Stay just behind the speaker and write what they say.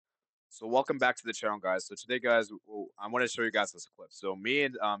So welcome back to the channel, guys. So today, guys, I want to show you guys this clip. So me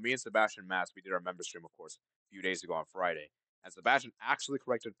and Sebastian Mass, we did our member stream, of course, a few days ago on Friday, and Sebastian actually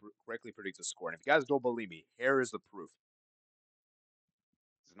correctly predicted the score. And if you guys don't believe me, here is the proof.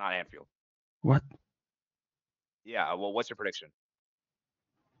 It's not Anfield. What? Yeah. Well, what's your prediction?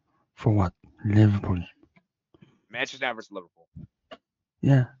 For what? Liverpool. Manchester United versus Liverpool.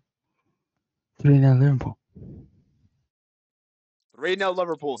 Yeah. 3-0 Liverpool. 3-0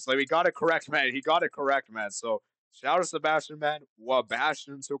 Liverpool. So he got it correct, man. He got it correct, man. So shout out to Sebastian, man. Well,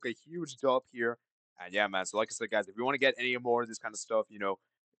 Bastion took a huge dub here. And yeah, man. So like I said, guys, if you want to get any more of this kind of stuff,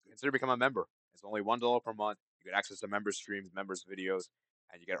 consider becoming a member. It's only $1 per month. You get access to members streams, members videos,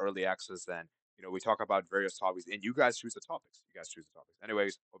 and you get early access. And we talk about various topics, and you guys choose the topics. You guys choose the topics.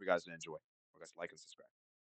 Anyways, hope you guys enjoy. Hope you guys like and subscribe.